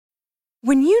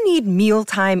When you need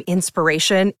mealtime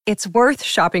inspiration, it's worth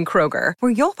shopping Kroger,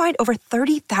 where you'll find over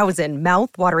 30,000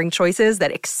 mouth-watering choices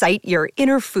that excite your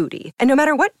inner foodie. And no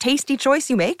matter what tasty choice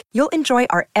you make, you'll enjoy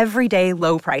our everyday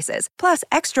low prices, plus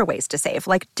extra ways to save,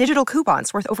 like digital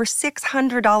coupons worth over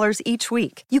 $600 each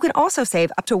week. You can also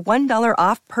save up to $1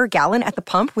 off per gallon at the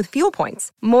pump with fuel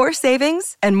points. More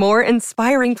savings and more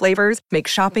inspiring flavors make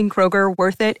shopping Kroger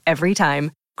worth it every time.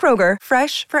 Kroger,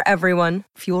 fresh for everyone.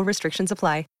 Fuel restrictions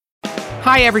apply.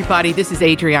 Hi, everybody. This is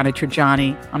Adriana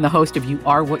Trajani. I'm the host of You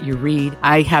Are What You Read.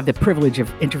 I have the privilege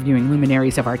of interviewing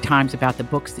luminaries of our times about the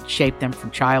books that shaped them from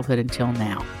childhood until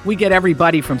now. We get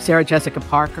everybody from Sarah Jessica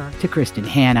Parker to Kristen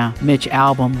Hanna, Mitch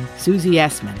Albom, Susie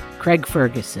Essman, Craig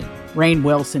Ferguson, Rainn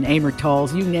Wilson, Amor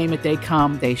Tolls, you name it, they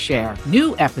come, they share.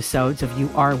 New episodes of You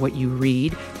Are What You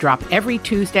Read drop every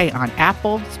Tuesday on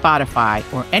Apple, Spotify,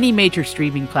 or any major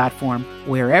streaming platform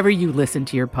wherever you listen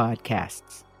to your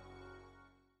podcasts.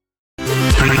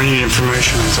 I need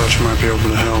information I thought you might be able to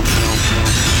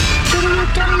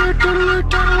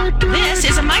help. This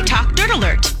is a My Talk Dirt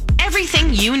Alert.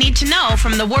 Everything you need to know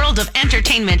from the world of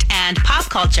entertainment and pop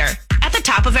culture at the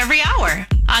top of every hour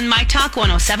on My Talk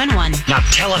 1071. Now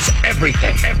tell us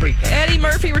everything. Eddie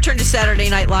Murphy returned to Saturday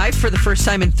Night Live for the first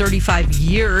time in 35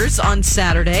 years on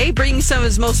Saturday, bringing some of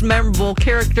his most memorable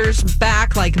characters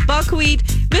back, like Buckwheat,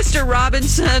 Mr.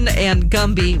 Robinson, and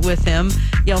Gumby with him.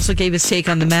 He also gave his take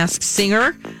on The Masked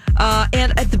Singer.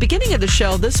 And at the beginning of the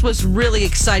show, this was really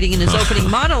exciting. In his opening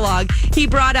monologue, he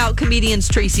brought out comedians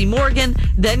Tracy Morgan,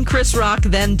 then Chris Rock,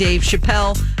 then Dave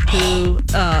Chappelle, who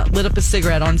lit up a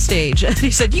cigarette on stage. And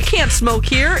he said, "You can't smoke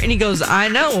here." And he goes, "I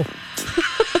know."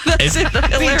 That's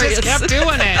hilarious. He just kept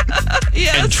doing it.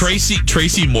 Yes. And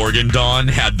Tracy Morgan, Dawn,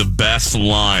 had the best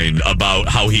line about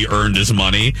how he earned his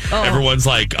money. Oh. Everyone's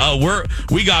like, "Oh,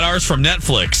 we got ours from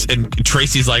Netflix," and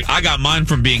Tracy's like, "I got mine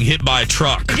from being hit by a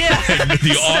truck." Yeah, and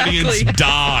the audience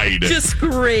died. Just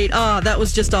great. That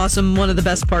was just awesome. One of the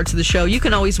best parts of the show. You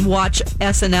can always watch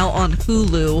SNL on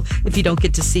Hulu. If you don't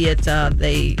get to see it,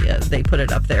 they put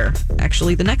it up there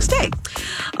actually the next day.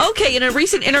 Okay, in a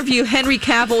recent interview, Henry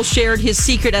Cavill shared his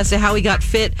secret as to how he got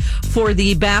fit for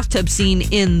the bathtub scene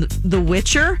in The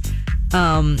Witcher.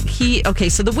 So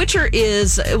The Witcher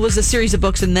was a series of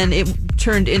books, and then it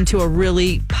turned into a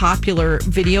really popular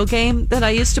video game that I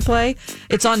used to play.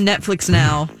 It's on Netflix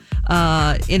now.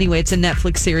 Anyway, it's a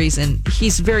Netflix series, and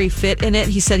he's very fit in it.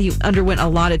 He said he underwent a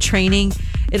lot of training.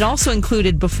 It also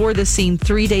included, before the scene,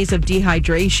 3 days of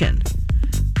dehydration.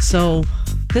 So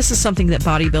this is something that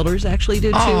bodybuilders actually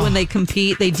do too. When they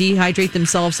compete, they dehydrate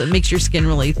themselves. It makes your skin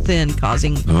really thin,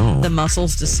 causing the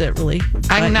muscles to sit really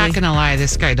tightly. I'm not going to lie.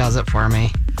 This guy does it for me.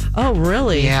 Oh,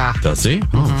 really? Yeah. Does he?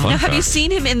 Now, have you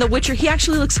seen him in The Witcher? He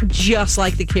actually looks just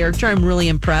like the character. I'm really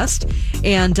impressed.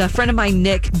 And a friend of mine,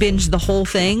 Nick, binged the whole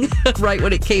thing right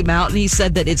when it came out, and he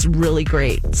said that it's really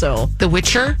great. So The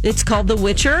Witcher? It's called The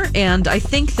Witcher, and I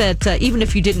think that even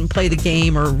if you didn't play the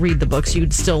game or read the books,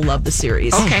 you'd still love the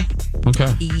series. Okay.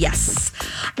 Yes.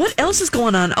 What else is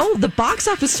going on? Oh, the box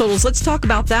office totals. Let's talk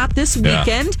about that this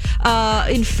weekend.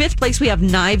 In fifth place, we have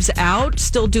Knives Out,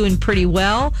 still doing pretty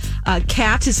well.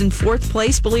 Cats is in fourth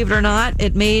place, believe it or not.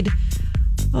 It made,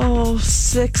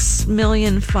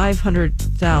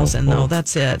 6,500,000, though.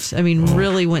 That's it. I mean,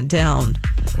 really went down.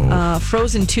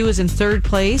 Frozen 2 is in third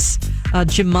place.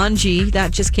 Jumanji, that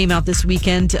just came out this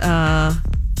weekend.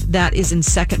 That is in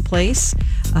second place.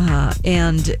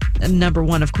 And number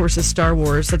one, of course, is Star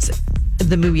Wars. That's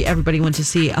the movie everybody went to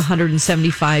see,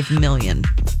 175 million.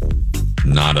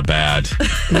 Not a bad.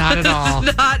 Not at all.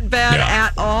 Not bad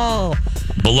at all.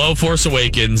 Below Force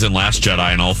Awakens and Last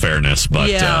Jedi, in all fairness, but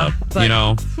you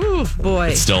know, boy,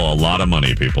 it's still a lot of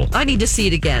money, people. I need to see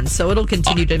it again, so it'll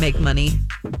continue to make money.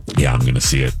 Yeah, I'm going to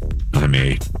see it.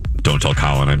 Don't tell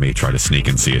Colin. I may try to sneak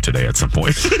and see it today at some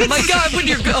point. Oh my God! When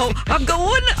you go, I'm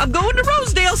going to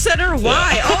Rosedale Center.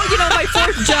 Why? My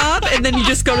fourth job, and then you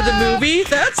just go to the movie.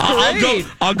 That's great.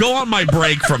 I'll go on my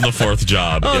break from the fourth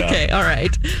job. Okay, all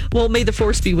right. Well, may the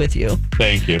force be with you.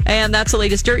 Thank you. And that's the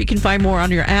latest dirt. You can find more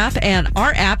on your app and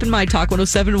our app and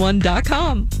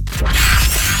mytalk1071.com.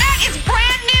 That is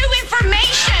brand new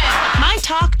information. My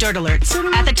Talk Dirt Alerts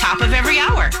at the top of every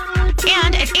hour.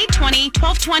 And at 8:20,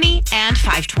 12:20, and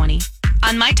 5:20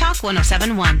 on My Talk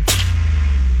 1071.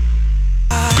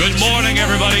 Good morning,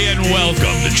 everybody, and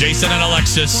welcome to Jason and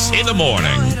Alexis in the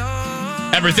morning.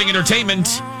 Everything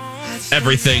entertainment,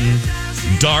 everything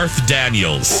Darth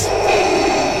Daniels.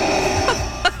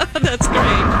 That's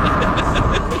great.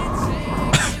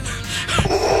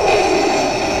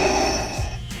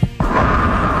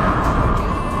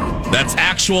 That's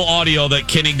actual audio that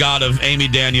Kenny got of Amy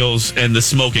Daniels in the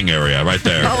smoking area right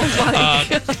there. Oh, my God.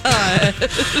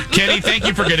 Kenny, thank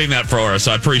you for getting that for us.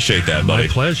 I appreciate that, buddy.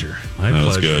 My pleasure. That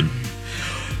was good.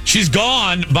 She's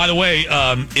gone, by the way.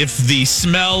 If the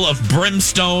smell of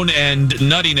brimstone and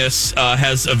nuttiness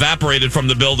has evaporated from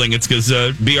the building, it's because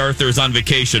B. Arthur's on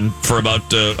vacation for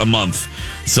about a month.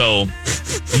 So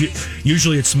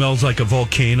usually it smells like a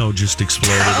volcano just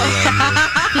exploded around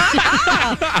here.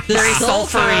 Very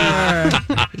sulfury.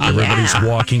 Everybody's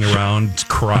walking around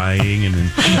crying and in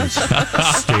a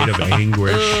state of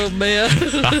anguish. Oh, man.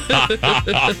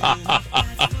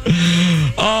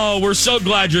 Oh, we're so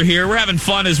glad you're here. We're having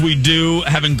fun as we do,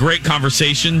 having great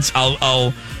conversations.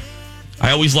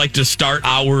 I always like to start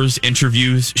hours,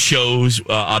 interviews, shows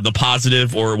on the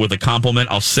positive or with a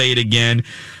compliment. I'll say it again.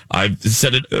 I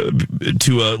said it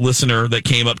to a listener that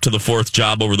came up to the fourth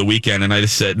job over the weekend, and I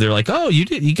just said, they're like, "Oh, you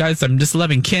guys, I'm just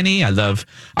loving Kenny. I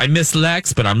miss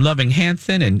Lex, but I'm loving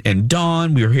Hanson and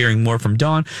Dawn. We were hearing more from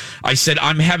Dawn." I said,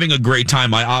 "I'm having a great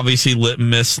time. I obviously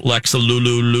miss Lexa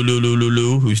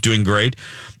Lulu, who's doing great."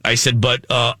 I said, "But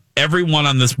everyone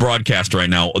on this broadcast right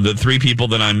now, the three people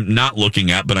that I'm not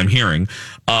looking at, but I'm hearing,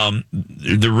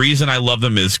 the reason I love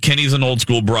them is Kenny's an old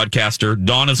school broadcaster,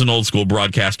 Dawn is an old school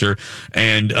broadcaster,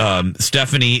 and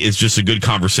Stephanie is just a good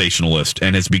conversationalist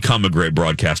and has become a great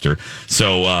broadcaster.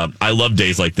 So I love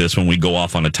days like this when we go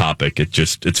off on a topic.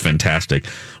 It's fantastic.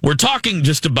 We're talking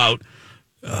just about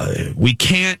we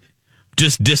can't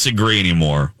just disagree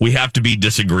anymore. We have to be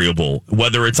disagreeable,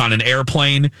 whether it's on an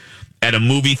airplane, at a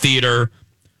movie theater.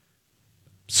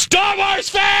 Star Wars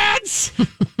fans!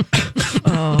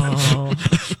 Oh.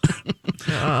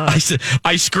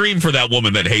 I scream for that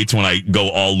woman that hates when I go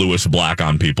all Lewis Black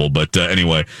on people. But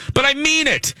anyway, but I mean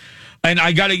it. And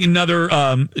I got another,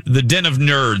 the Den of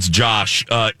Nerds, Josh.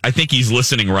 I think he's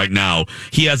listening right now.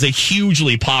 He has a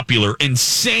hugely popular,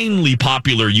 insanely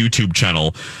popular YouTube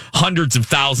channel, hundreds of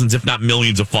thousands, if not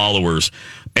millions of followers.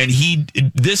 And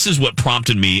this is what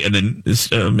prompted me. And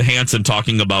then Hanson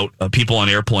talking about people on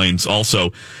airplanes.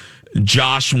 Also,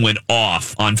 Josh went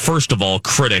off on, first of all,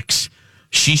 critics,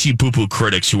 shishi poo poo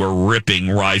critics who are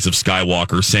ripping Rise of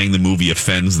Skywalker, saying the movie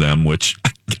offends them, which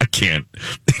I can't.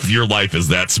 If your life is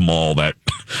that small, that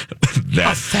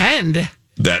Offend?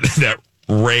 That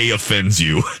Rey offends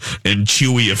you, and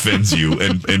Chewie offends you,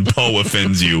 and Poe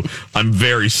offends you. I'm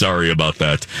very sorry about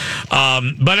that.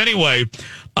 But anyway,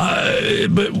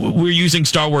 but we're using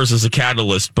Star Wars as a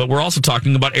catalyst, but we're also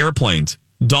talking about airplanes.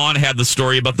 Dawn had the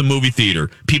story about the movie theater.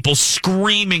 People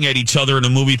screaming at each other in a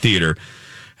movie theater.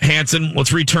 Hanson,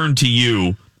 let's return to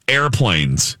you.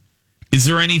 Airplanes. Is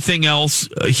there anything else,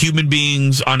 human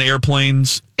beings on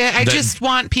airplanes? I just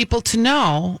want people to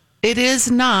know it is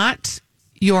not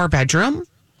your bedroom,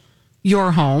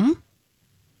 your home,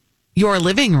 your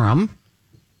living room.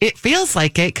 It feels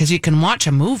like it because you can watch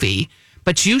a movie,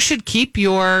 but you should keep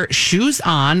your shoes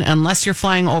on unless you're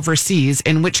flying overseas,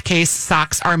 in which case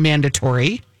socks are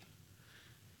mandatory.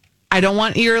 I don't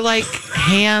want your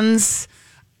hands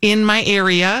in my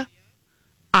area.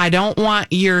 I don't want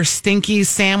your stinky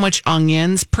sandwich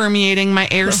onions permeating my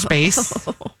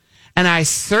airspace. And I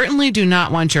certainly do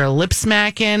not want your lip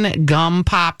smacking, gum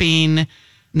popping,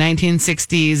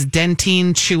 1960s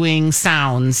dentine chewing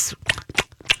sounds.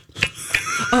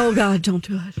 Oh, God, don't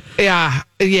do it.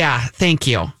 Yeah, thank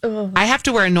you. I have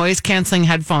to wear noise canceling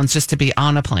headphones just to be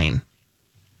on a plane.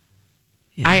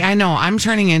 Yeah. I know, I'm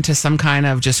turning into some kind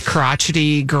of just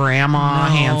crotchety grandma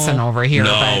Hanson over here.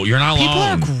 No, you're not alone. People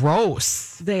are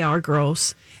gross. They are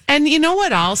gross. And you know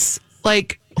what else?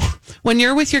 When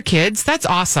you're with your kids, that's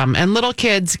awesome. And little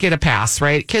kids get a pass,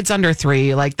 right? Kids under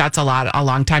 3, that's a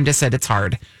long time to sit. It's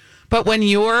hard. But when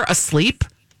you're asleep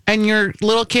and your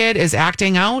little kid is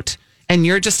acting out and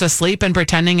you're just asleep and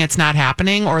pretending it's not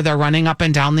happening, or they're running up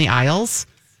and down the aisles,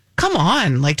 come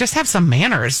on, just have some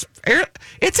manners.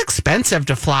 It's expensive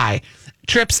to fly.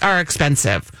 Trips are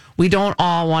expensive. We don't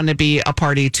all want to be a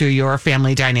party to your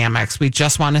family dynamics. We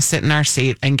just want to sit in our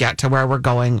seat and get to where we're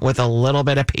going with a little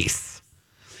bit of peace.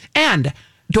 And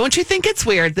don't you think it's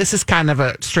weird? This is kind of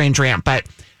a strange rant, but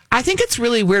I think it's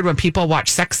really weird when people watch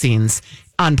sex scenes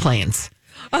on planes.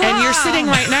 And you're sitting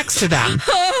right next to them.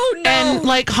 Oh, no.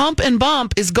 And Hump and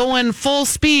Bump is going full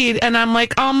speed. And I'm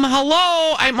like,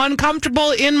 hello, I'm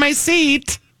uncomfortable in my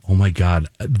seat. Oh my God,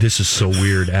 this is so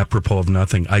weird. Apropos of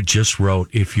nothing, I just wrote,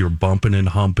 if you're bumping and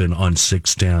humping on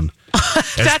 610.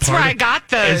 That's where I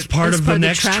got as part of the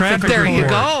next traffic There report. you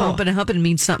go. Bumping and humping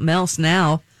means something else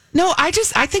now. No, I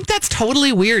think that's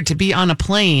totally weird to be on a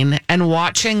plane and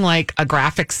watching a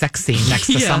graphic sex scene next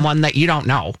to someone that you don't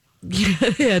know. Yeah,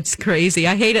 it's crazy.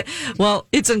 I hate it. Well,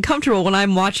 it's uncomfortable when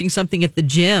I'm watching something at the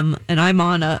gym and I'm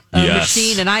on a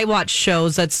machine and I watch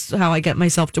shows. That's how I get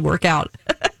myself to work out.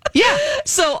 Yeah.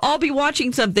 So I'll be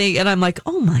watching something and I'm like,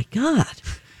 oh my God,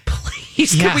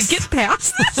 please, can we Yes. get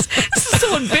past this? This is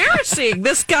so embarrassing.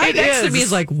 This guy It next to is. me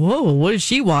is like, whoa, what is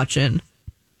she watching?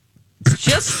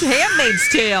 Just Handmaid's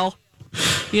Tale,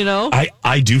 you know?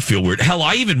 I do feel weird. Hell,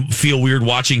 I even feel weird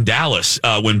watching Dallas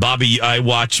when Bobby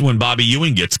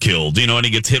Ewing gets killed, and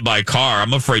he gets hit by a car.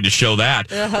 I'm afraid to show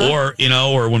that.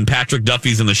 Or when Patrick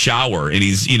Duffy's in the shower and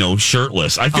he's,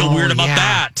 shirtless. I feel weird about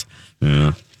that.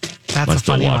 Yeah. That's I a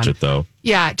still funny watch one. it though.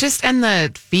 Yeah, and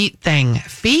the feet thing.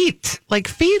 Feet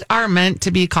are meant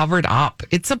to be covered up.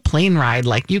 It's a plane ride.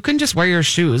 Like, you can just wear your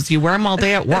shoes. You wear them all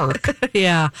day at work.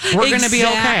 Yeah. We're gonna be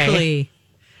okay. Exactly.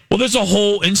 Well, there's a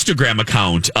whole Instagram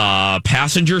account,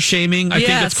 passenger shaming, I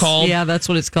think it's called. Yeah, that's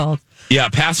what it's called. Yeah,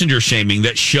 passenger shaming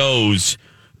that shows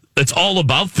it's all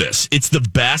about this. It's the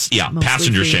best. Yeah, Mostly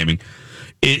passenger feet. shaming.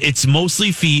 It's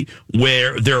mostly feet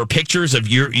where there are pictures of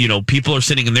people are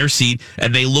sitting in their seat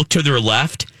and they look to their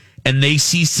left and they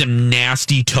see some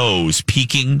nasty toes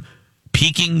peeking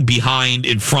behind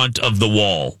in front of the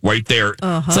wall right there.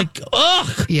 It's like,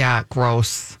 ugh. Yeah,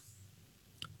 gross.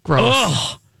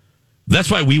 Ugh.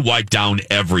 That's why we wipe down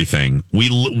everything.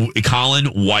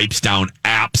 Colin wipes down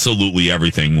absolutely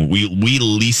everything. We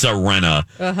Lisa Renna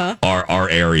our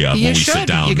area You when we should. sit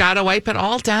down. You got to wipe it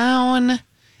all down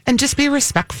and just be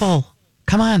respectful.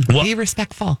 Come on, be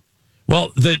respectful.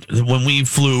 Well, when we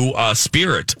flew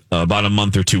Spirit about a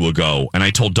month or two ago, and I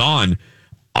told Dawn,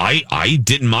 I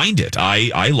didn't mind it.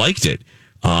 I liked it.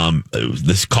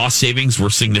 The cost savings were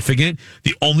significant.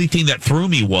 The only thing that threw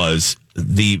me was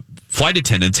the flight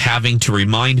attendants having to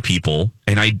remind people,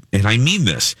 and I mean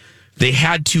this, they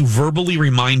had to verbally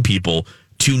remind people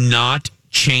to not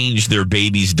change their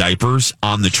babies' diapers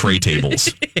on the tray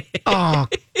tables. Oh,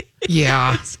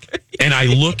 yeah. And I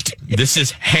looked, this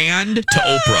is hand to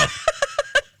Oprah.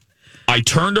 I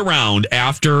turned around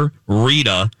after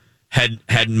Rita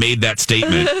had made that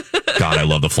statement. God, I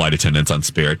love the flight attendants on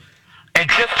Spirit. And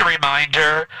just a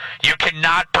reminder, you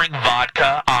cannot bring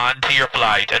vodka onto your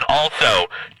flight. And also,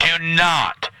 do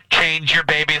not change your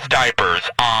baby's diapers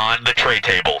on the tray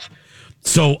tables.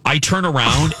 So I turn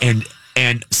around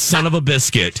and son of a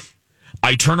biscuit,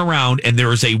 I turn around and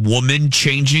there is a woman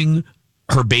changing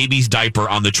her baby's diaper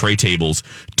on the tray tables,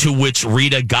 to which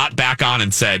Rita got back on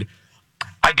and said,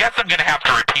 I guess I'm going to have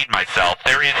to repeat myself.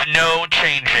 There is no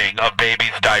changing of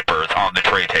baby's diapers on the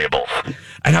tray tables.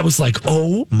 And I was like,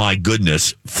 oh my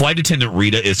goodness. Flight attendant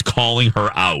Rita is calling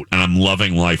her out, and I'm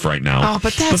loving life right now. Oh,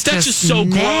 but that's just so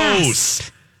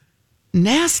gross.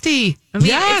 Nasty. I mean,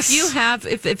 yes. if you have,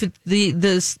 if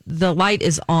the light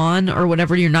is on or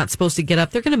whatever, you're not supposed to get up.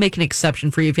 They're going to make an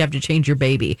exception for you if you have to change your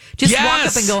baby. Just walk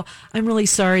up and go, I'm really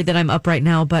sorry that I'm up right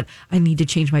now, but I need to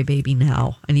change my baby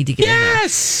now. I need to get in there.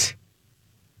 Yes.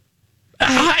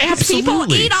 Absolutely.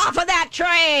 People eat off of that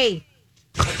tray.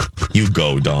 You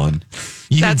go, Dawn.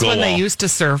 That's when they used to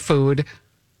serve food.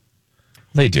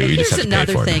 They do. You just Here's have to pay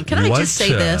another for thing. it. Can I just say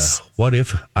this? What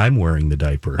if I'm wearing the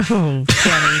diaper? Oh,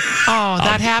 Kenny. Oh,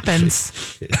 that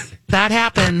happens. That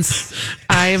happens.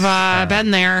 I've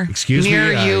been there. Excuse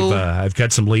near me. you. I've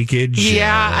got some leakage.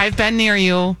 Yeah, I've been near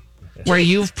you where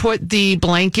you've put the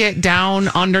blanket down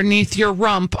underneath your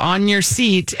rump on your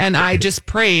seat, and I just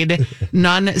prayed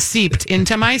none seeped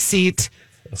into my seat.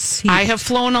 I have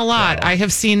flown a lot. Wow. I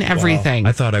have seen everything.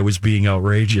 I thought I was being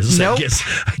outrageous. Nope.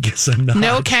 I guess I'm not.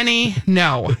 No, Kenny,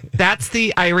 no. That's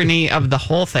the irony of the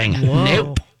whole thing. Whoa.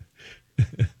 Nope.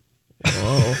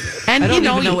 Whoa. And I don't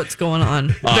even know what's going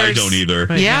on. I don't either.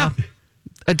 Right yeah. now.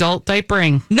 Adult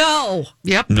diapering. No.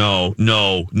 Yep. No.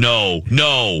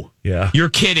 Yeah. You're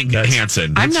kidding,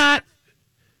 Hanson. I'm not.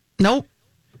 Nope.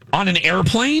 On an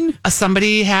airplane?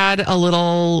 Somebody had a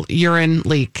little urine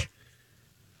leak.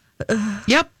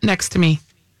 Yep, next to me.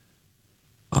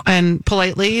 And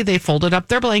politely, they folded up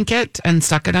their blanket and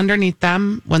stuck it underneath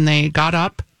them when they got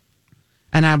up.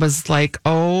 And I was like,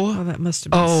 Oh, that must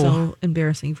have been so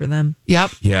embarrassing for them. Yep.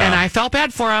 Yeah. And I felt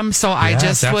bad for them. So I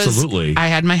just absolutely. I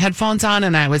had my headphones on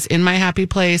and I was in my happy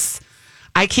place.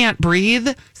 I can't breathe,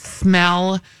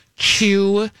 smell,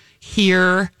 chew,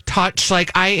 hear, touch.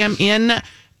 Like I am in,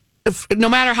 no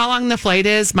matter how long the flight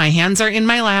is, my hands are in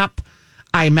my lap.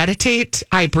 I meditate,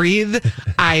 I breathe,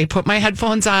 I put my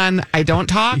headphones on, I don't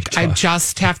talk. I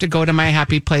just have to go to my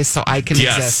happy place so I can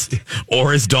exist.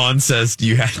 Or as Dawn says,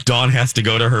 Dawn has to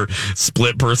go to her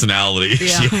split personality. Yeah.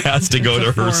 She has to go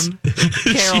to her.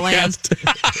 Carol Ann.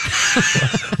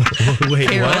 Wait,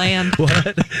 Carol Ann.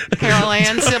 What? Carol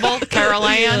Ann, Sybil, Carol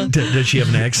Ann. Does she have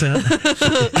an accent?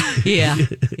 Yeah.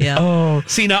 Yeah. Oh,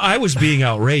 see, now I was being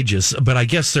outrageous, but I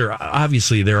guess there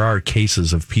are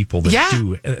cases of people that Yeah.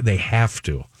 do. They have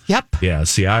to. Yep. Yeah,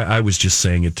 see, I was just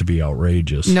saying it to be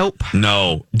outrageous. Nope.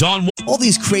 No. Dawn, All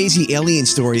these crazy alien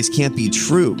stories can't be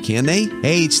true, can they?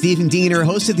 Hey, it's Stephen Diener,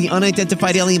 host of the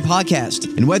Unidentified Alien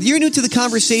Podcast. And whether you're new to the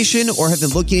conversation or have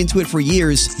been looking into it for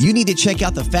years, you need to check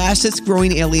out the fastest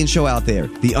growing alien show out there,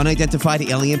 the Unidentified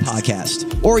Alien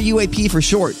Podcast, or UAP for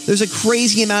short. There's a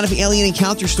crazy amount of alien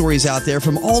encounter stories out there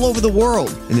from all over the world.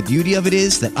 And the beauty of it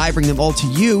is that I bring them all to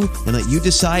you and let you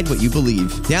decide what you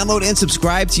believe. Download and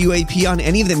subscribe to UAP on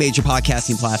any of the major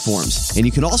podcasting platforms. And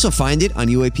you can also find it on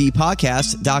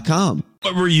UAPpodcast.com.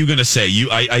 what were you going to say?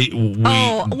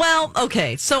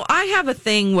 Okay. So I have a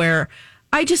thing where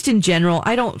I just, in general,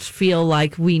 I don't feel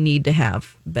like we need to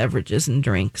have beverages and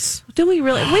drinks. Do we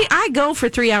really? I go for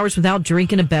 3 hours without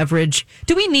drinking a beverage.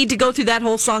 Do we need to go through that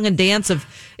whole song and dance of,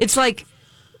 it's like,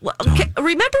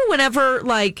 remember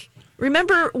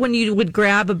when you would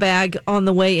grab a bag on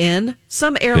the way in?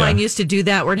 Some airline used to do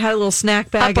that where it had a little snack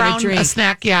bag and a drink. A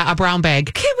snack, a brown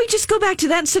bag. Can't we just go back to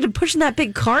that instead of pushing that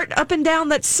big cart up and down?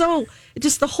 That's so,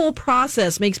 just the whole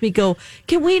process makes me go,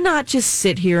 can we not just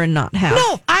sit here and not have?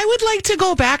 No, I would like to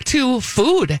go back to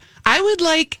food. I would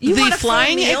like the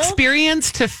flying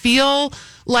experience to feel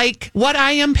like what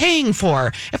I am paying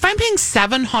for. If I'm paying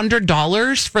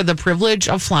 $700 for the privilege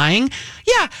of flying,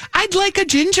 yeah, I'd like a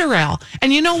ginger ale.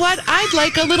 And you know what? I'd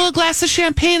like a little glass of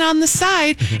champagne on the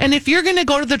side. And if you're going to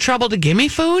go to the trouble to give me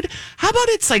food, how about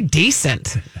it's like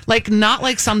decent? Like not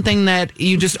like something that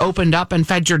you just opened up and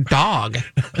fed your dog.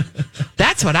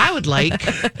 That's what I would like.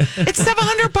 It's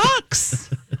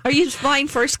 $700. Are you flying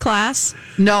first class?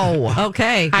 No.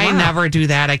 Okay. I never do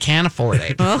that. I can't afford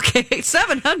it. Okay.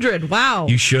 $700. Wow.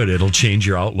 You should. It'll change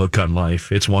your outlook on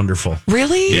life. It's wonderful.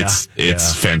 Really? It's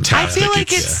fantastic. I feel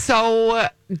like it's so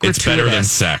gratuitous. It's better than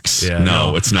sex. Yeah,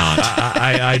 no, it's not.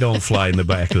 I don't fly in the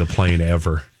back of the plane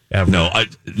ever. No,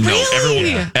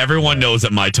 Really? Everyone knows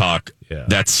at my talk. Yeah.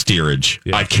 That's steerage.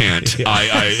 Yeah. I can't.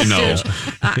 I know.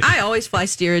 I always fly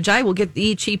steerage. I will get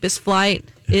the cheapest flight.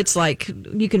 It's like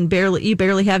you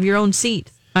barely have your own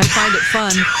seat. I find it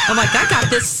fun. I'm like, I got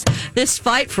this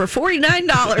flight for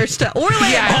 $49 to Orlando.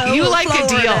 Yeah, you like Florida.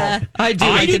 a deal. I do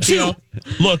like a deal.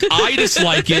 Look, I just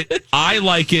like it. I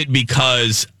like it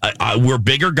because we're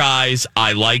bigger guys.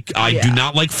 I do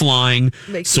not like flying,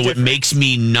 so it makes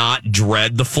me not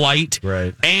dread the flight.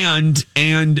 Right. And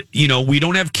we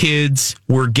don't have kids.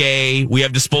 We're gay. We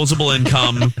have disposable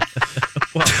income.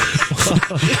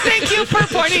 Thank you for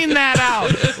pointing that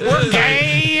out. We're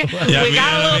gay. We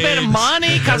got a little bit of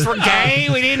money because we're gay.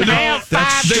 We didn't have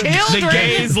 5 children. The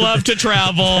gays love to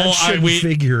travel. That should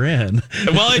figure in.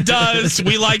 Well, it does.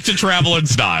 We like to travel in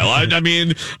style. I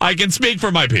mean, I can speak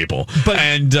for my people. But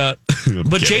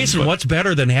Jason, what's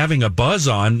better than having a buzz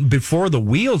on before the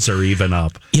wheels are even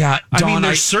up? Yeah, I mean,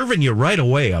 they're serving you right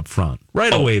away up front.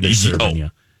 Right away, they're serving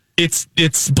you. It's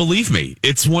believe me,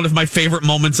 it's one of my favorite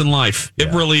moments in life.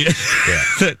 It really is.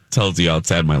 That tells you how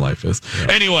sad my life is. Yeah.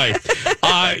 Anyway,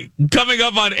 coming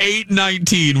up on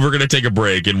 8:19, we're going to take a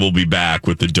break and we'll be back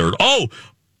with the dirt. Oh,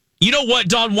 you know what,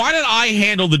 Dawn? Why did I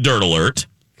handle the dirt alert?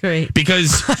 Great.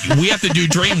 Because we have to do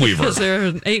Dreamweaver. Because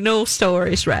there ain't no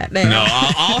stories right now. No,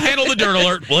 I'll handle the dirt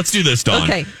alert. Let's do this, Dawn.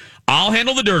 Okay. I'll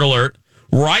handle the dirt alert.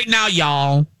 Right now,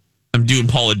 y'all. I'm doing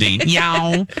Paula Deen.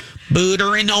 Y'all.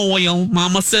 Butter and oil.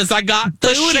 Mama says I got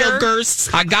the sugars.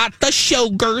 I got the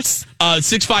sugars.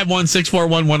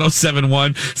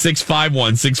 651-641-1071.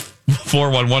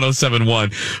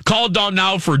 651-641-1071. Call Dawn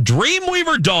now for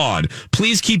Dreamweaver Dawn.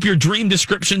 Please keep your dream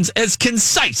descriptions as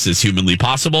concise as humanly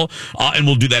possible. And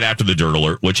we'll do that after the dirt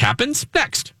alert, which happens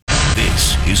next.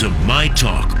 This is a My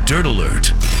Talk Dirt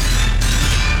Alert.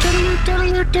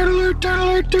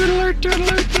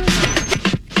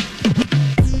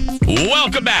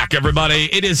 Welcome back, everybody.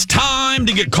 It is time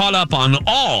to get caught up on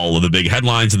all of the big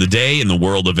headlines of the day in the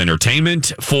world of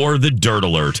entertainment for the Dirt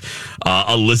Alert.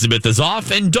 Elizabeth is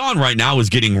off, and Dawn right now is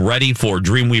getting ready for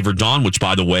Dreamweaver Dawn, which,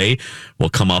 by the way, will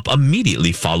come up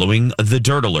immediately following the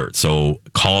Dirt Alert. So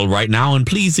call right now, and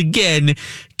please, again,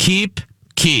 keep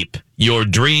your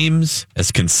dreams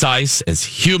as concise as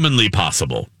humanly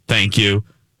possible. Thank you.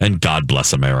 And God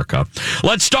bless America.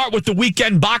 Let's start with the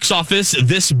weekend box office,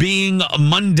 this being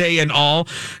Monday and all.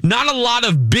 Not a lot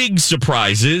of big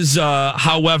surprises.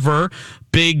 However,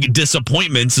 big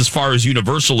disappointments as far as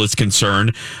Universal is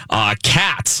concerned.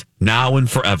 Cats, Now and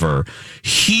Forever.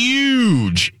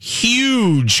 Huge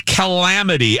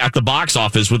calamity at the box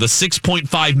office with a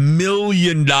 $6.5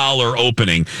 million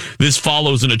opening. This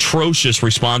follows an atrocious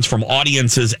response from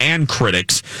audiences and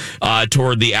critics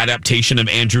toward the adaptation of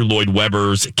Andrew Lloyd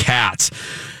Webber's Cats.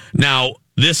 Now,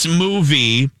 this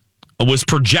movie was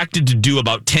projected to do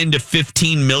about $10 to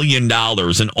 $15 million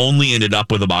and only ended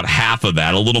up with about half of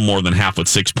that, a little more than half with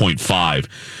 6.5.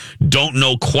 Don't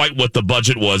know quite what the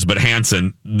budget was, but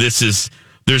Hanson, there's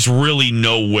really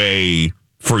no way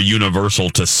for Universal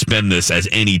to spend this as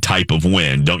any type of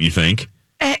win, don't you think?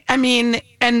 I mean,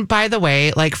 and by the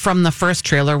way, like from the first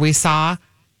trailer we saw,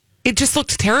 it just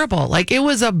looked terrible. Like it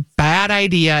was a bad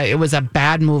idea. It was a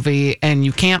bad movie, and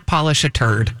you can't polish a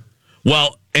turd.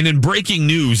 Well, and in breaking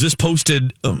news, this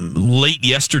posted late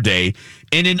yesterday,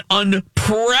 in an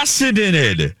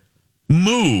unprecedented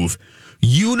move,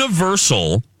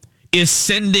 Universal is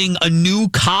sending a new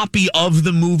copy of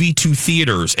the movie to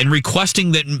theaters and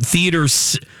requesting that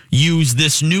theaters use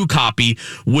this new copy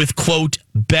with, quote,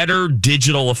 better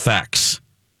digital effects.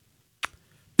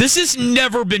 This has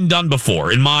never been done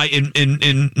before in my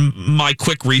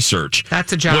quick research.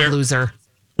 That's a job loser.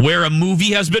 Where a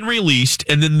movie has been released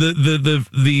and then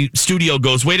the studio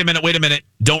goes, wait a minute,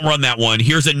 don't run that one.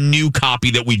 Here's a new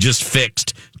copy that we just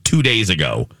fixed 2 days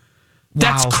ago.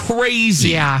 That's crazy.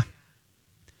 Yeah.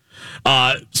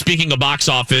 Speaking of box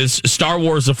office, Star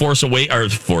Wars: The Force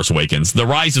Awakens, The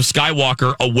Rise of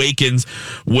Skywalker awakens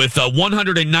with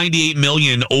 $198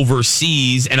 million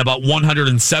overseas and about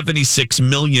 $176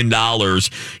 million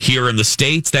here in the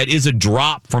States. That is a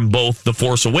drop from both The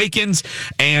Force Awakens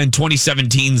and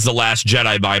 2017's The Last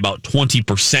Jedi by about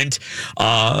 20%.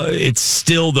 It's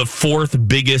still the fourth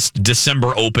biggest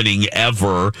December opening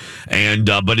ever, and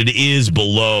but it is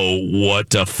below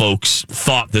what folks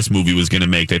thought this movie was going to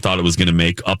make. They thought it was going to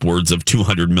make upwards of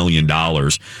 $200 million.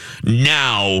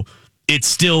 Now, it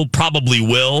still probably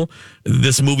will.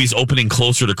 This movie's opening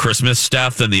closer to Christmas,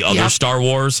 Steph, than the other Star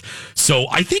Wars. So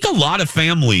I think a lot of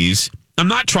families, I'm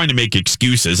not trying to make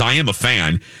excuses, I am a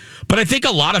fan, but I think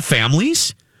a lot of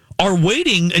families are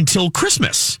waiting until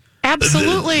Christmas.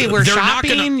 Absolutely. We're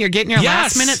shopping, you're getting your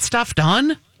last minute stuff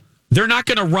done. They're not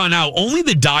going to run out. Only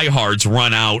the diehards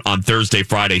run out on Thursday,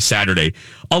 Friday, Saturday.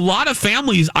 A lot of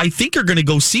families, I think, are going to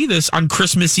go see this on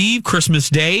Christmas Eve, Christmas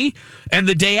Day, and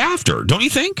the day after. Don't you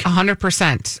think?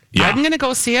 100%. Yeah. I'm going to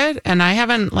go see it, and I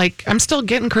haven't, I'm still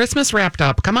getting Christmas wrapped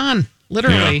up. Come on.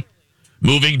 Literally. Yeah.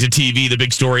 Moving to TV, the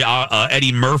big story,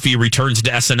 Eddie Murphy returns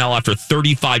to SNL after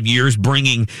 35 years,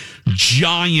 bringing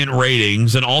giant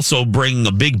ratings and also bringing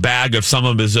a big bag of some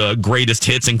of his greatest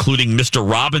hits, including Mr.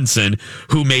 Robinson,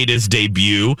 who made his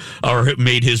debut or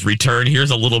made his return.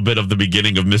 Here's a little bit of the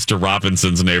beginning of Mr.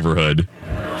 Robinson's Neighborhood.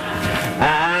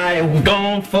 I was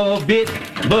gone for a bit,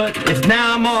 but it's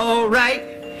now I'm all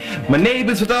right. My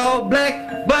neighbors was all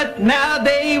black, but now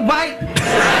they white.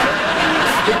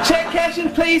 The check cashing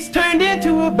place turned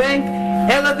into a bank.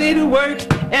 Elevator works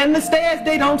and the stairs,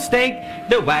 they don't stink.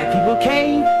 The white people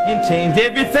came and changed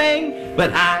everything,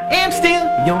 but I am still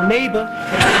your neighbor.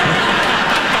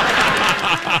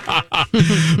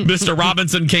 Mr.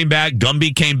 Robinson came back.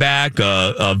 Gumby came back.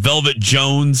 Velvet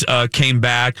Jones came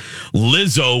back.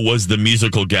 Lizzo was the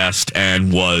musical guest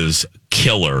and was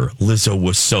killer. Lizzo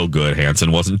was so good,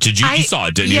 Hanson, wasn't? Did you saw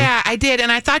it, didn't you? Yeah, I did,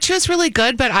 and I thought she was really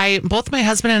good, but both my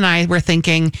husband and I were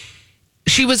thinking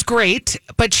she was great,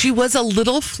 but she was a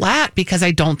little flat because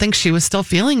I don't think she was still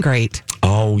feeling great.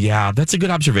 Oh, yeah, that's a good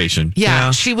observation.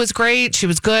 Yeah, she was great. She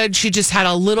was good. She just had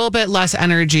a little bit less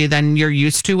energy than you're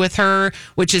used to with her,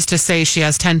 which is to say she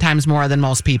has 10 times more than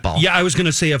most people. Yeah, I was going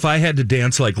to say, if I had to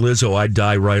dance like Lizzo, I'd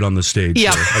die right on the stage.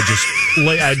 Yeah.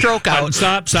 I'd stroke out.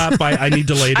 Stop. I need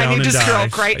to lay down and die. I need to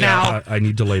stroke right now. I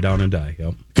need to lay down and die.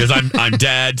 Yep. Because I'm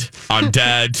dead. I'm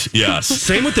dead. Yes.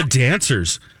 Same with the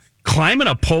dancers. Climbing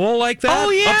a pole like that?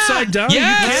 Oh, yeah. Upside down?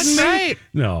 Yes. You kidding me? Right.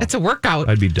 No. It's a workout.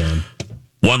 I'd be done.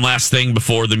 One last thing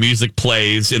before the music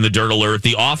plays in the Dirt Alert.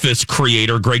 The Office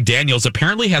creator, Greg Daniels,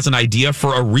 apparently has an idea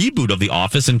for a reboot of The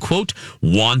Office and, quote,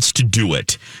 wants to do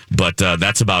it. But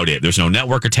that's about it. There's no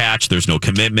network attached. There's no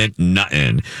commitment.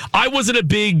 Nothing.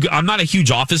 I'm not a huge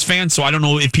Office fan, so I don't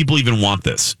know if people even want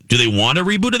this. Do they want a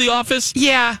reboot of The Office?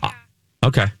 Yeah.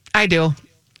 Okay. I do.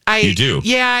 You do?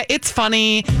 Yeah, it's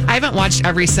funny. I haven't watched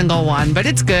every single one, but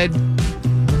it's good.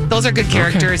 Those are good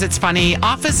characters. Okay. It's funny.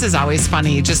 Office is always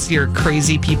funny. Just your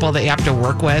crazy people that you have to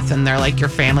work with, and they're like your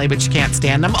family, but you can't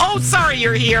stand them. Oh, sorry,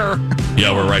 you're here.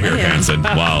 Yeah, we're right here, Hanson.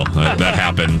 Wow, that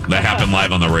happened. That happened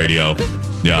live on the radio.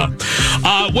 Yeah.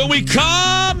 When we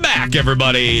come back,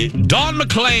 everybody, Don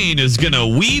McLean is going to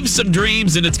weave some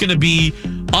dreams, and it's going to be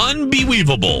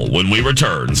unbeweavable when we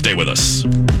return. Stay with us.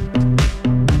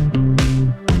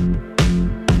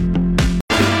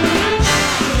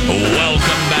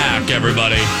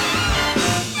 Everybody.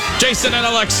 Jason and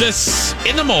Alexis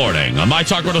in the morning on My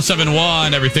Talk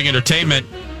 107.1, Everything Entertainment,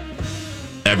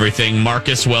 Everything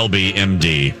Marcus Welby,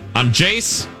 MD. I'm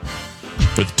Jace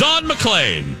with Don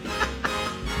McLean.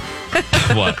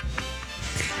 What?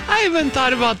 I haven't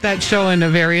thought about that show in a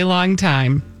very long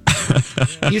time.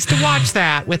 Used to watch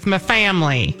that with my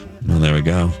family. Well, there we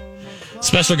go.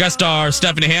 Special guest star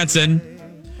Stephanie Hansen.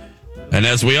 And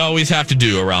as we always have to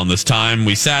do around this time,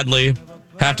 we sadly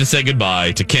have to say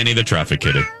goodbye to Kenny the Traffic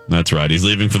Kitty. That's right. He's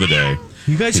leaving for the day.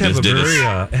 You guys have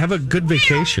a good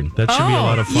vacation. That should be a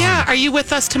lot of fun. Yeah. Are you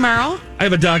with us tomorrow? I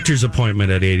have a doctor's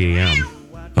appointment at 8 a.m.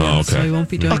 Oh, okay. So we won't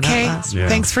be doing that last. Yeah.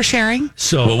 Thanks for sharing.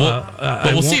 So,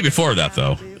 we'll see you before that,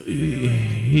 though.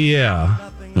 Yeah.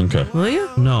 Okay. Will you?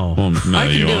 No. Well, no, I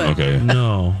can you do won't. it. Okay.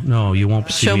 No, you won't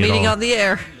see Show me meeting at all. on the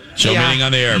air. Show meeting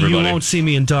on the air, everybody. You won't see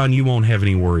me, and Don, you won't have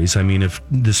any worries. I mean, if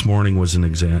this morning was an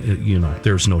exam,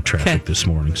 there's no traffic this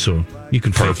morning, so you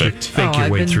can fake your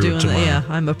way through it tomorrow. Yeah,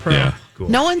 I'm a pro. Yeah. Cool.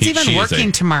 No one's even she is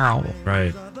working tomorrow.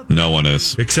 Right. No one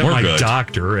is. Except We're my good.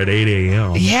 doctor at 8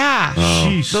 a.m. Yeah.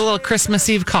 Jeez. The little Christmas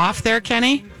Eve cough there,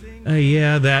 Kenny.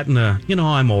 Yeah, that and,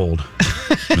 I'm old.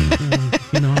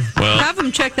 Well, Have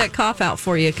them check that cough out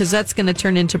for you, because that's going to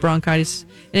turn into bronchitis.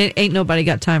 And ain't nobody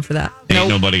got time for that. ain't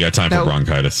nobody got time for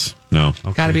bronchitis. No.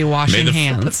 Got to be washing May the-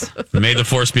 hands. May the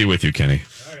force be with you, Kenny.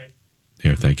 All right.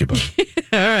 Here, thank you, buddy.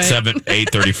 All right.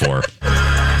 8:34.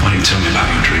 Why don't you tell me about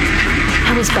your dream?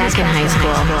 I was back in high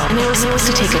school, and I was supposed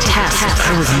to take a test.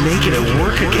 I was naked at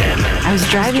work again. I was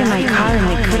driving my car, and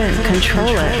I couldn't control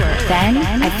it. Then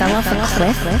I fell off a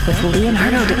cliff with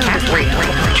Leonardo DiCaprio.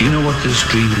 Do you know what this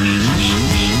dream means?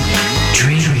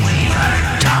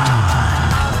 Dreamweaver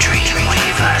Dawn.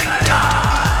 Dreamweaver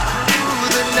Dawn.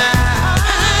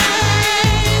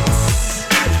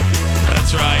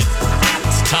 That's right.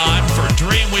 It's time for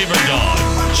Dreamweaver Dawn,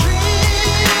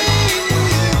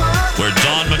 where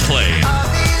Dawn McClain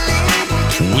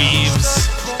weaves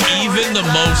even the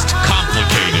most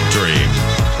complicated dream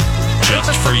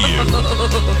just for you.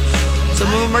 Some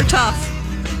of them are tough.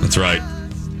 That's right.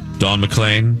 Dawn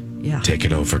McClain, Yeah. take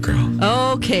it over, girl.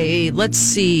 Okay, let's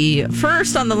see.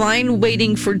 First on the line,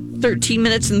 waiting for 13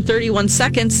 minutes and 31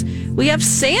 seconds, we have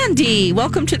Sandy.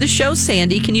 Welcome to the show,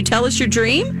 Sandy. Can you tell us your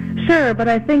dream? Sure, but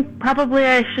I think probably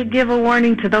I should give a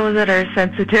warning to those that are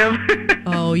sensitive.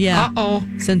 Oh, yeah. Uh-oh.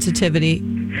 Sensitivity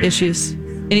issues.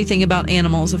 Anything about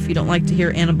animals. If you don't like to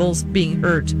hear animals being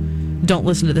hurt, don't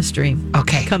listen to this dream.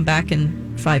 Okay. Come back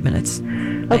in 5 minutes.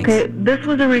 Thanks. Okay, this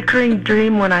was a recurring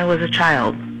dream when I was a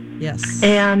child. Yes.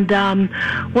 And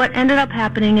what ended up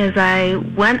happening is I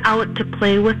went out to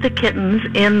play with the kittens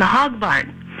in the hog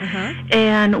barn.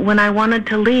 And when I wanted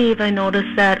to leave, I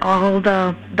noticed that all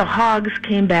the hogs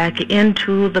came back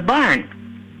into the barn.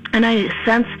 And I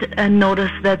sensed and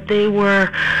noticed that they were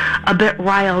a bit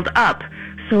riled up.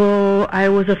 So I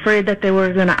was afraid that they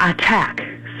were going to attack.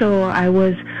 So I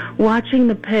was watching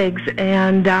the pigs,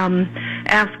 and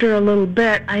after a little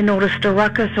bit, I noticed a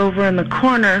ruckus over in the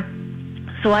corner.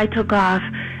 So I took off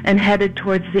and headed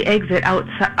towards the exit out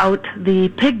the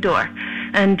pig door.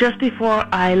 And just before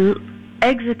I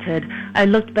exited, I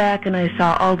looked back and I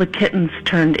saw all the kittens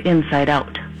turned inside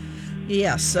out.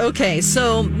 Yes. Okay.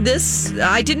 So this,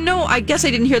 I didn't know. I guess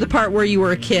I didn't hear the part where you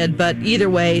were a kid, but either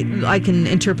way, I can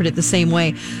interpret it the same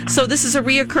way. So this is a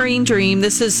reoccurring dream.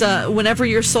 This is whenever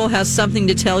your soul has something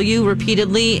to tell you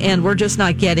repeatedly, and we're just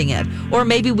not getting it. Or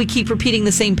maybe we keep repeating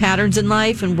the same patterns in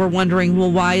life, and we're wondering,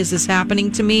 well, why is this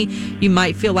happening to me? You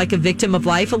might feel like a victim of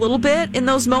life a little bit in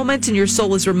those moments, and your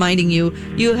soul is reminding you,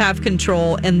 you have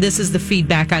control, and this is the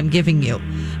feedback I'm giving you.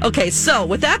 Okay, so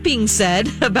with that being said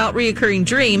about reoccurring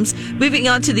dreams, moving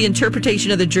on to the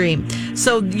interpretation of the dream.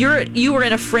 So you were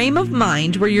in a frame of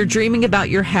mind where you're dreaming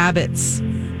about your habits.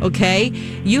 Okay,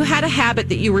 you had a habit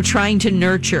that you were trying to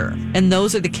nurture, and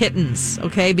those are the kittens.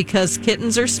 Okay, because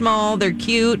kittens are small, they're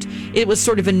cute. It was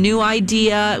sort of a new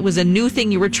idea. It was a new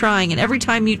thing you were trying, and every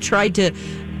time you tried to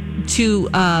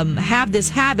have this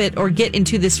habit or get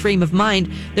into this frame of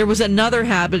mind, there was another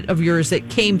habit of yours that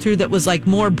came through that was like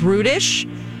more brutish,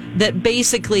 that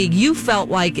basically you felt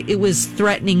like it was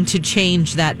threatening to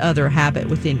change that other habit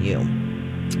within you.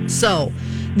 So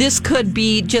this could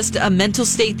be just a mental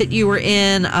state that you were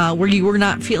in where you were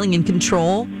not feeling in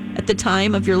control at the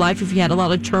time of your life. If you had a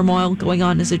lot of turmoil going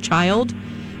on as a child,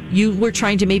 you were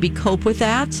trying to maybe cope with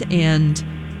that and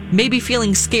maybe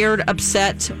feeling scared,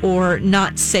 upset, or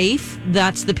not safe.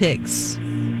 That's the pigs.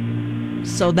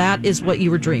 So that is what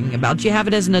you were dreaming about. Do you have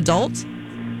it as an adult?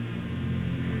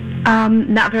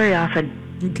 Not very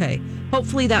often. Okay.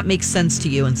 Hopefully that makes sense to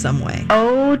you in some way.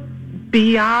 Oh,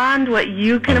 beyond what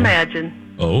you can imagine.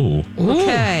 Oh.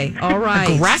 Okay. All right.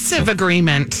 Aggressive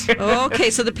agreement.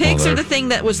 Okay, so the pigs Well, are the thing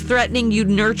that was threatening you,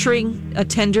 nurturing a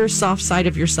tender, soft side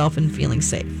of yourself and feeling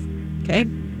safe. Okay?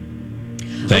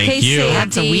 Thank okay, you. Sandy.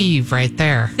 That's a weave right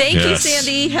there. Thank you, Yes.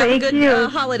 Sandy. Have Thank a good you.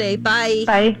 holiday. Bye.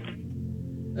 Bye.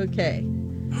 Okay.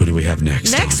 Who do we have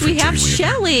next? Next, we have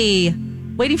Shelley.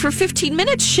 Waiting for 15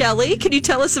 minutes, Shelley. Can you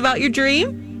tell us about your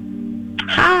dream?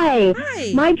 Hi.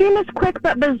 My dream is quick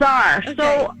but bizarre. Okay.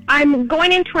 So I'm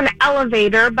going into an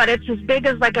elevator, but it's as big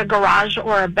as like a garage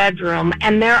or a bedroom,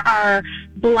 and there are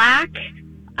black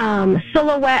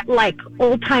silhouette like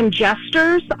old-time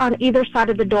jesters on either side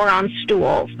of the door on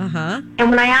stools. And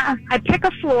when I pick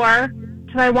a floor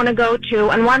that I want to go to,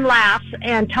 and one laughs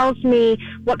and tells me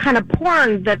what kind of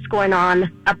porn that's going on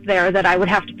up there that I would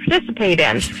have to participate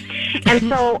in. And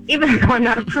so even though I'm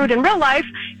not a prude in real life,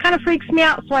 it kind of freaks me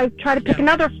out, so I try to pick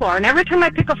another floor. And every time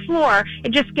I pick a floor, it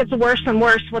just gets worse and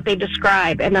worse what they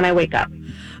describe, and then I wake up.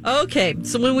 Okay,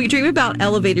 so when we dream about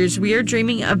elevators, we are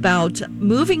dreaming about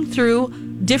moving through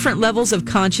different levels of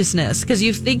consciousness, because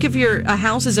you think of a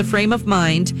house as a frame of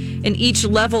mind, and each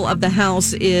level of the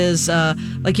house is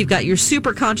like you've got your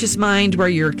super conscious mind where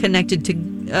you're connected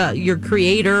to your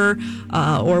creator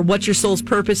or what your soul's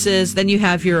purpose is. Then you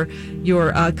have your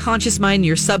conscious mind,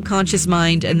 your subconscious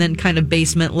mind, and then kind of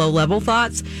basement low level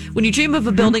thoughts. When you dream of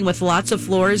a building with lots of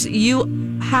floors,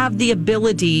 you have the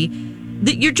ability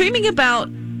that you're dreaming about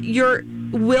your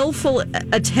willful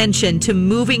attention to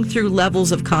moving through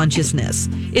levels of consciousness.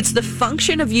 It's the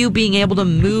function of you being able to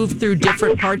move through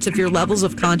different parts of your levels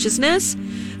of consciousness.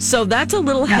 So that's a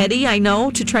little heady, I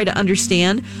know, to try to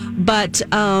understand, but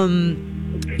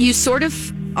you sort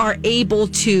of are able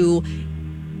to.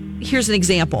 Here's an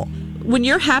example. When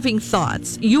you're having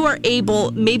thoughts, you are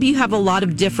able, maybe you have a lot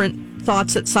of different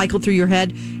thoughts that cycle through your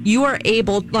head. You are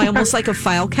able, almost like a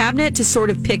file cabinet, to sort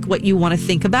of pick what you want to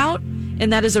think about.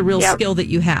 And that is a real skill that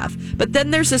you have. But then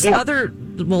there's this other,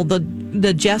 well,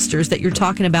 the gestures that you're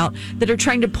talking about that are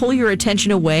trying to pull your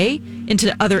attention away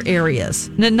into other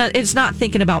areas. And it's not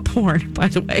thinking about porn, by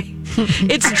the way.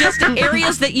 It's just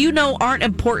areas that you know aren't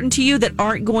important to you, that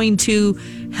aren't going to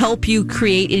help you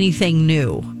create anything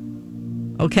new.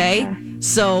 Okay?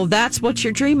 So that's what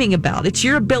you're dreaming about. It's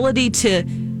your ability to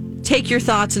take your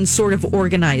thoughts and sort of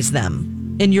organize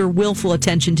them, and your willful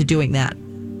attention to doing that.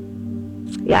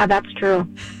 Yeah, that's true.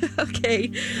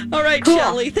 Okay. All right, cool.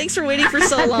 Shelley. Thanks for waiting for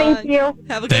so long. Thank you.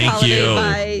 Have a good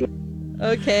holiday. Bye.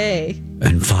 Okay.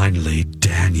 And finally,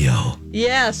 Daniel.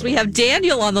 Yes, we have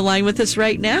Daniel on the line with us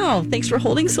right now. Thanks for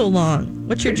holding so long.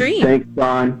 What's your dream? Thanks,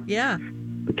 Dawn. Yeah.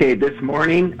 Okay, this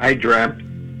morning I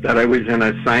dreamt that I was in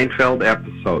a Seinfeld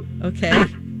episode. Okay.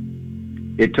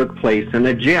 It took place in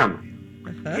a gym.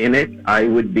 In it, I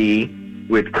would be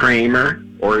with Kramer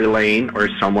or Elaine or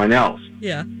someone else.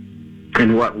 Yeah.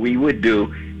 And what we would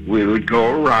do, we would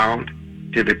go around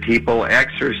to the people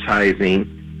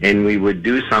exercising, and we would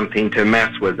do something to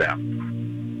mess with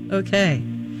them. Okay.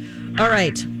 All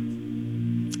right.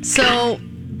 So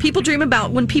when people dream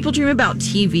about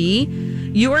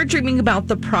TV, you are dreaming about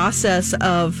the process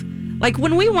of, like,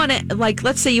 when we want to, like,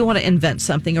 let's say you want to invent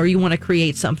something or you want to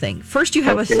create something. First, you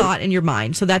have a thought in your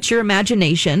mind. So that's your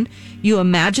imagination. You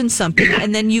imagine something,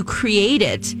 and then you create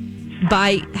it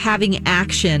by having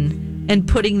action and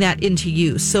putting that into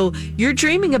use. So you're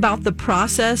dreaming about the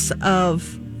process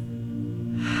of,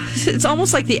 it's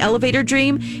almost like the elevator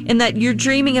dream, in that you're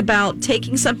dreaming about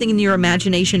taking something in your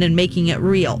imagination and making it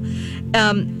real.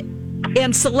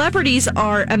 And celebrities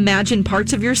are imagined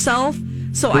parts of yourself.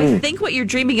 So I think what you're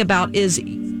dreaming about is,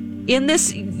 in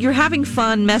this, you're having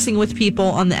fun messing with people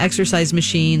on the exercise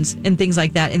machines and things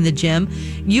like that in the gym.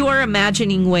 You are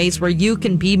imagining ways where you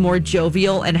can be more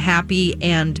jovial and happy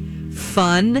and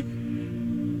fun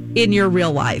in your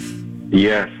real life.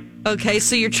 Yes. Okay,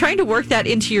 so you're trying to work that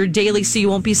into your daily so you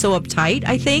won't be so uptight,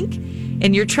 I think.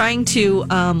 And you're trying to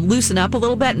loosen up a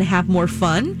little bit and have more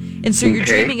fun. And so you're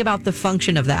dreaming about the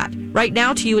function of that. Right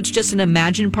now, to you, it's just an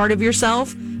imagined part of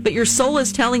yourself, but your soul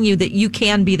is telling you that you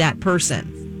can be that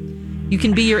person. You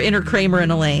can be your inner Kramer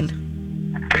and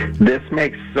Elaine. This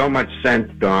makes so much sense,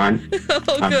 Dawn.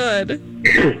 Oh,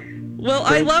 good. Well,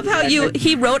 I love how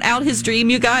he wrote out his dream,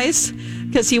 you guys,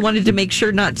 because he wanted to make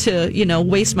sure not to,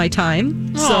 waste my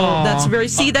time. So that's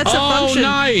that's a function.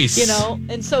 Nice.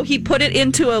 And so he put it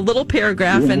into a little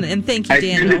paragraph, and thank you,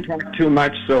 Daniel. I didn't talk too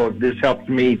much, so this helped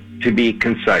me to be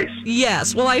concise.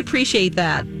 Yes, well, I appreciate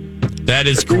that. That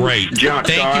is great. Thank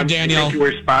you, Daniel. You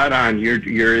were spot on.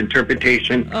 Your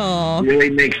interpretation really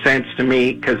makes sense to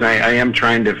me, because I am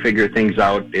trying to figure things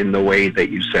out in the way that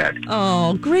you said.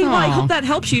 Oh, great. Well, I hope that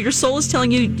helps you. Your soul is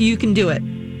telling you you can do it.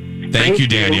 Thank you,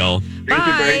 Daniel.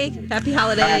 Bye. Happy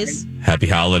holidays. Happy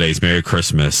holidays. Merry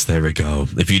Christmas. There we go.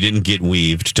 If you didn't get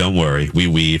weaved, don't worry. We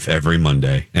weave every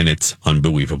Monday, and it's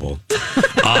unbelievable.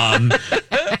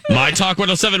 My My Talk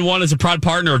 1071 is a proud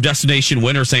partner of Destination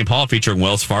Winter St. Paul, featuring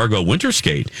Wells Fargo Winter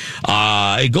Skate.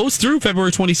 It goes through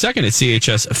February 22nd at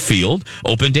CHS Field,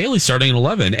 open daily starting at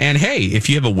 11. And hey, if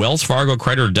you have a Wells Fargo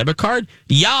credit or debit card,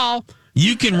 y'all,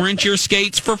 you can rent your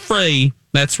skates for free.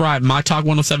 That's right.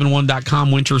 MyTalk1071.com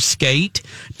winter skate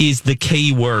is the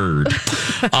key word.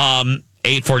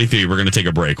 8:43. We're going to take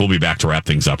a break. We'll be back to wrap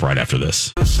things up right after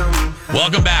this.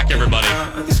 Welcome back, everybody.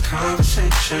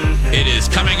 It is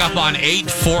coming up on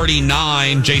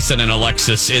 8:49. Jason and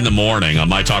Alexis in the morning on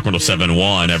My Talk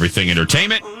 1071. Everything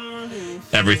entertainment,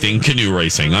 everything canoe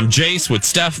racing. I'm Jace with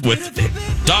Steph, with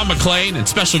Don McClain, and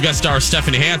special guest star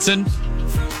Stephanie Hansen.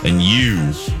 And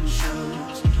you,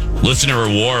 listener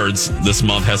rewards this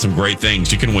month has some great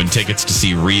things. You can win tickets to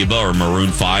see Reba or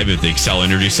Maroon 5 at the Excel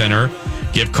Energy Center.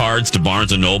 Gift cards to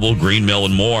Barnes & Noble, Green Mill,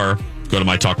 and more. Go to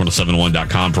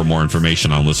mytalk1071.com for more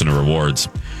information on listener rewards.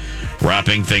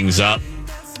 Wrapping things up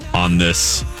on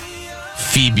this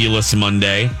fabulous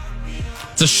Monday.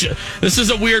 This is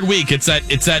a weird week. It's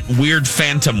that weird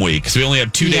phantom week. So we only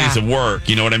have 2 days of work.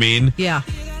 You know what I mean? Yeah.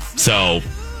 So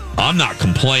I'm not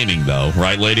complaining, though.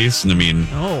 Right, ladies? I mean...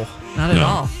 No, not at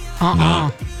all.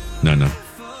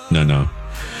 No.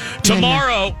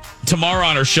 Tomorrow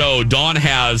on our show, Dawn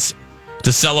has...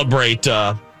 To celebrate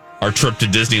our trip to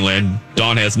Disneyland,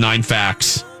 Dawn has 9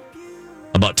 facts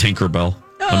about Tinkerbell.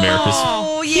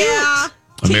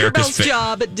 Tinkerbell's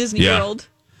job at Disney World.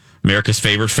 America's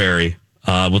favorite fairy.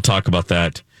 We'll talk about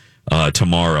that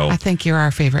tomorrow. I think you're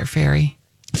our favorite fairy.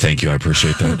 Thank you. I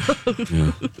appreciate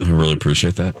that. I really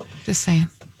appreciate that. Just saying.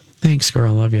 Thanks,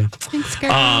 girl. Love you. Thanks,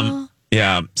 girl.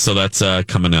 Yeah, so that's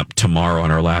coming up tomorrow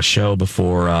on our last show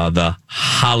before the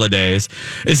holidays.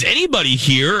 Is anybody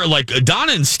here? Like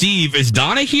Donna and Steve, is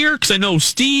Donna here? Because I know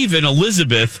Steve and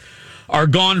Elizabeth are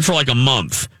gone for like a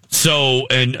month. So,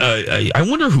 and I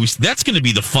wonder that's going to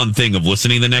be the fun thing of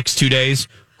listening the next 2 days.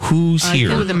 Who's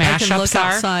here? Who the mashups I can look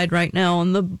are outside right now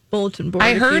on the bulletin board.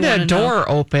 I heard a door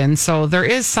open, so there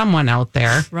is someone out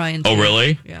there. Ryan's here.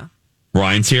 Really? Yeah.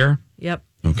 Ryan's here? Yep.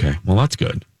 Okay, well, that's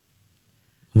good.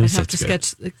 I have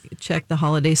to check the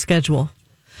holiday schedule.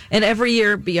 And every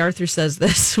year, B. Arthur says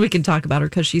this. We can talk about her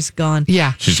because she's gone.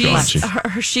 Yeah. She's gone.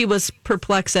 She was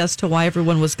perplexed as to why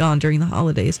everyone was gone during the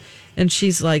holidays. And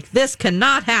she's like, this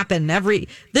cannot happen.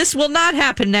 This will not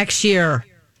happen next year.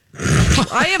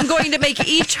 I am going to make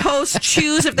each host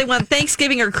choose if they want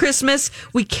Thanksgiving or Christmas.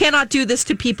 We cannot do this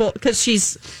to people because she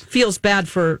feels bad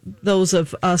for those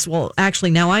of us. Well,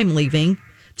 actually, now I'm leaving.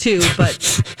 Too, but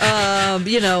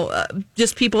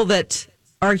just people that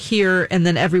are here and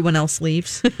then everyone else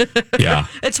leaves. Yeah,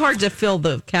 it's hard to fill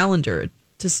the calendar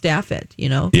to staff it.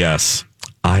 Yes,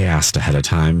 I asked ahead of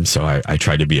time, so I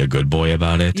tried to be a good boy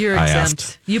about it. You're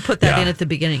exempt. You put that in at the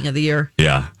beginning of the year.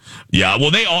 Yeah. Well,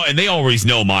 they always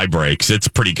know my breaks. It's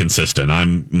pretty consistent.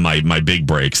 I'm my big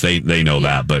breaks. They know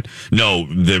that, but no,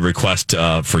 the request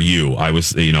for you, I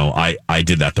was I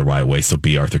did that the right way, so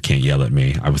B. Arthur can't yell at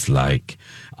me. I was like.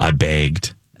 I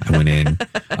begged. I went in.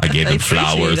 I gave him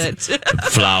flowers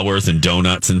and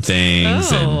donuts and things.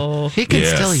 Oh, he can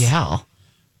still yell.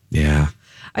 Yeah.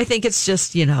 I think it's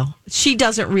just, she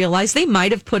doesn't realize. They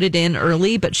might have put it in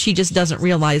early, but she just doesn't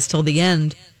realize till the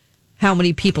end how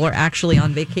many people are actually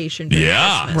on vacation.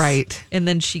 Christmas. Right. And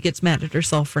then she gets mad at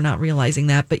herself for not realizing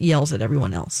that, but yells at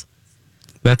everyone else.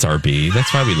 That's our B.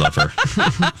 That's why we love her.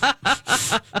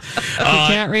 I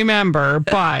can't remember,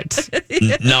 but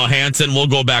now Hansen, we'll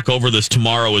go back over this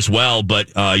tomorrow as well. But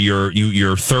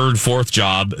your third, fourth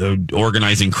job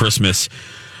organizing Christmas.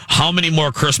 How many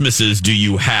more Christmases do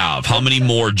you have? How many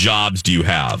more jobs do you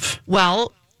have?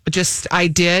 Well, I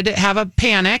did have a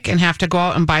panic and have to go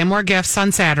out and buy more gifts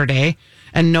on Saturday,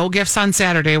 and no gifts on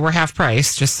Saturday were half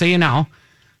price. Just so you know,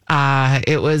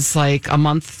 it was like a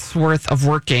month's worth of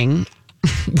working.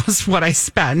 Was what I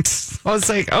spent. I was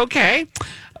like, okay,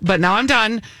 but now I'm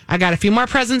done. I got a few more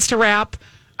presents to wrap.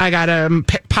 I got to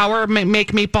make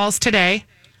meatballs today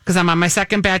because I'm on my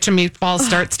second batch of meatballs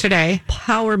starts today.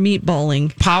 Power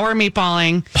meatballing. Power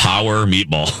meatball.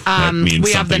 That means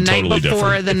we have the night totally before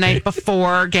different. the night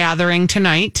before gathering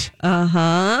tonight.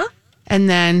 And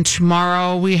then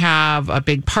tomorrow we have a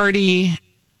big party,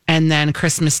 and then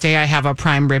Christmas Day I have a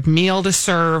prime rib meal to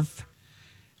serve.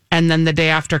 And then the day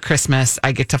after Christmas,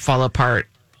 I get to fall apart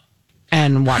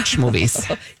and watch movies.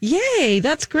 Yay,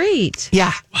 that's great.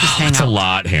 Yeah. Wow, that's a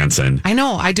lot, Hansen. I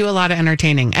know. I do a lot of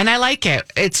entertaining, and I like it.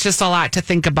 It's just a lot to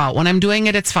think about. When I'm doing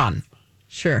it, it's fun.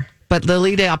 Sure. But the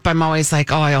lead up, I'm always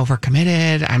like, I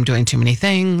overcommitted. I'm doing too many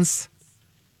things.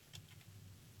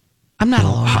 I'm not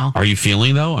alone now. Are you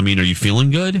feeling, though? I mean, are you feeling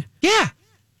good? Yeah.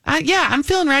 I'm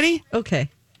feeling ready. Okay.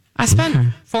 I spent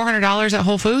 $400 at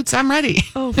Whole Foods. I'm ready.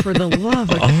 Oh, for the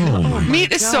love of God. Oh,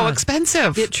 meat is so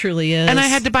expensive. It truly is. And I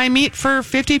had to buy meat for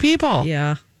 50 people.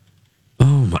 Yeah.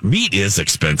 Oh, meat is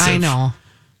expensive. I know.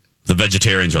 The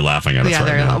vegetarians are laughing at us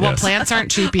right now. Well, plants aren't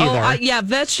cheap either.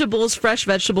 Vegetables, fresh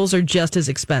vegetables are just as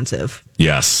expensive.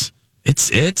 Yes.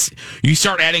 It's you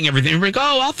start adding everything. You're like,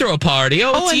 I'll throw a party.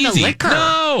 Oh, it's and easy. The liquor.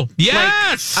 No.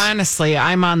 Yes. Like, honestly,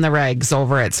 I'm on the regs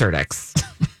over at Certix.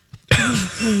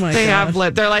 Oh my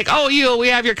gosh. They're like, we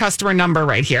have your customer number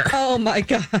right here. Oh my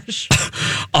gosh.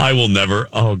 I will never.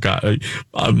 Oh God,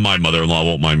 my mother-in-law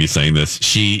won't mind me saying this.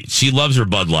 She loves her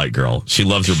Bud Light, girl. She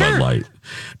loves her Bud Light,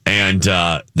 and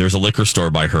there's a liquor store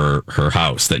by her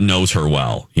house that knows her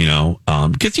well.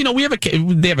 Because they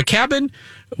have a cabin.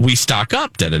 We stock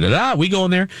up. We go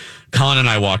in there. Colin and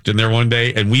I walked in there one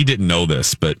day, and we didn't know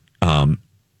this, but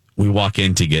we walk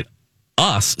in to get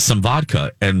us some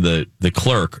vodka, and the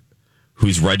clerk,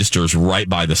 whose registers right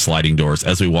by the sliding doors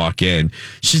as we walk in,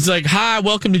 she's like, "Hi,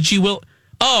 welcome to G. Will."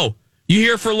 Oh, you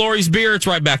here for Lori's beer? It's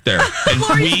right back there. And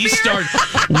we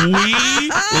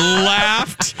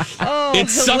laughed. Oh, it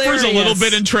suffers a little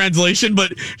bit in translation,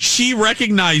 but she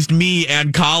recognized me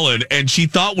and Colin, and she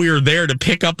thought we were there to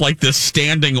pick up like this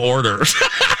standing order.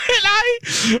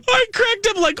 And I cracked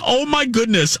up like, oh my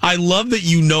goodness, I love that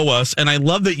you know us, and I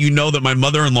love that you know that my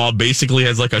mother-in-law basically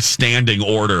has like a standing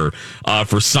order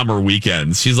for summer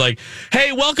weekends. She's like,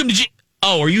 "Hey, welcome to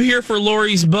Oh, are you here for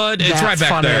Lori's Bud?" It's right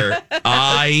back there.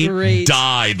 I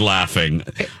died laughing.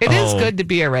 It is good to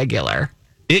be a regular.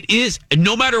 It is,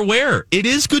 no matter where. It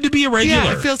is good to be a regular.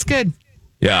 Yeah, it feels good.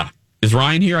 Yeah. Is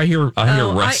Ryan here? I hear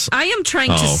Russ. I am trying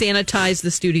to sanitize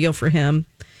the studio for him.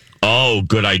 Oh,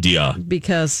 good idea.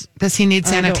 Because does he need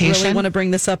sanitation? I don't really want to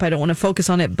bring this up. I don't want to focus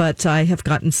on it, but I have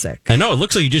gotten sick. I know. It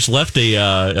looks like you just left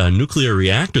a nuclear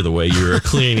reactor the way you were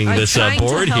cleaning this board here. I'm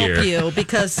trying here. to help you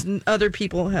because other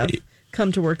people have come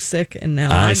to work sick, and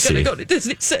now I'm going to go to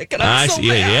Disney sick, and I'm so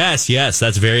mad. Yes,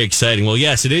 that's very exciting. Well,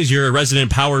 yes, it is your resident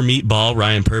power meatball,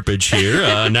 Ryan Perpich here,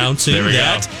 announcing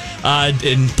that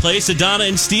in place of Donna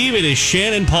and Steve, it is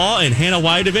Shannon Paul and Hannah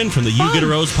Weideman from the You Get a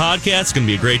Rose podcast. It's going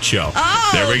to be a great show. Oh,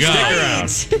 there we go.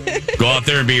 Stick around. Go out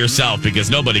there and be yourself, because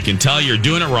nobody can tell you're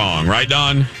doing it wrong. Right,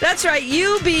 Dawn? That's right.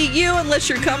 You be you unless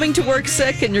you're coming to work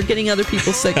sick and you're getting other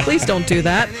people sick. Please don't do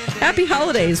that. Happy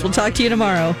holidays. We'll talk to you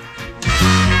tomorrow.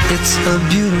 It's a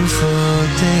beautiful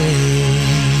day.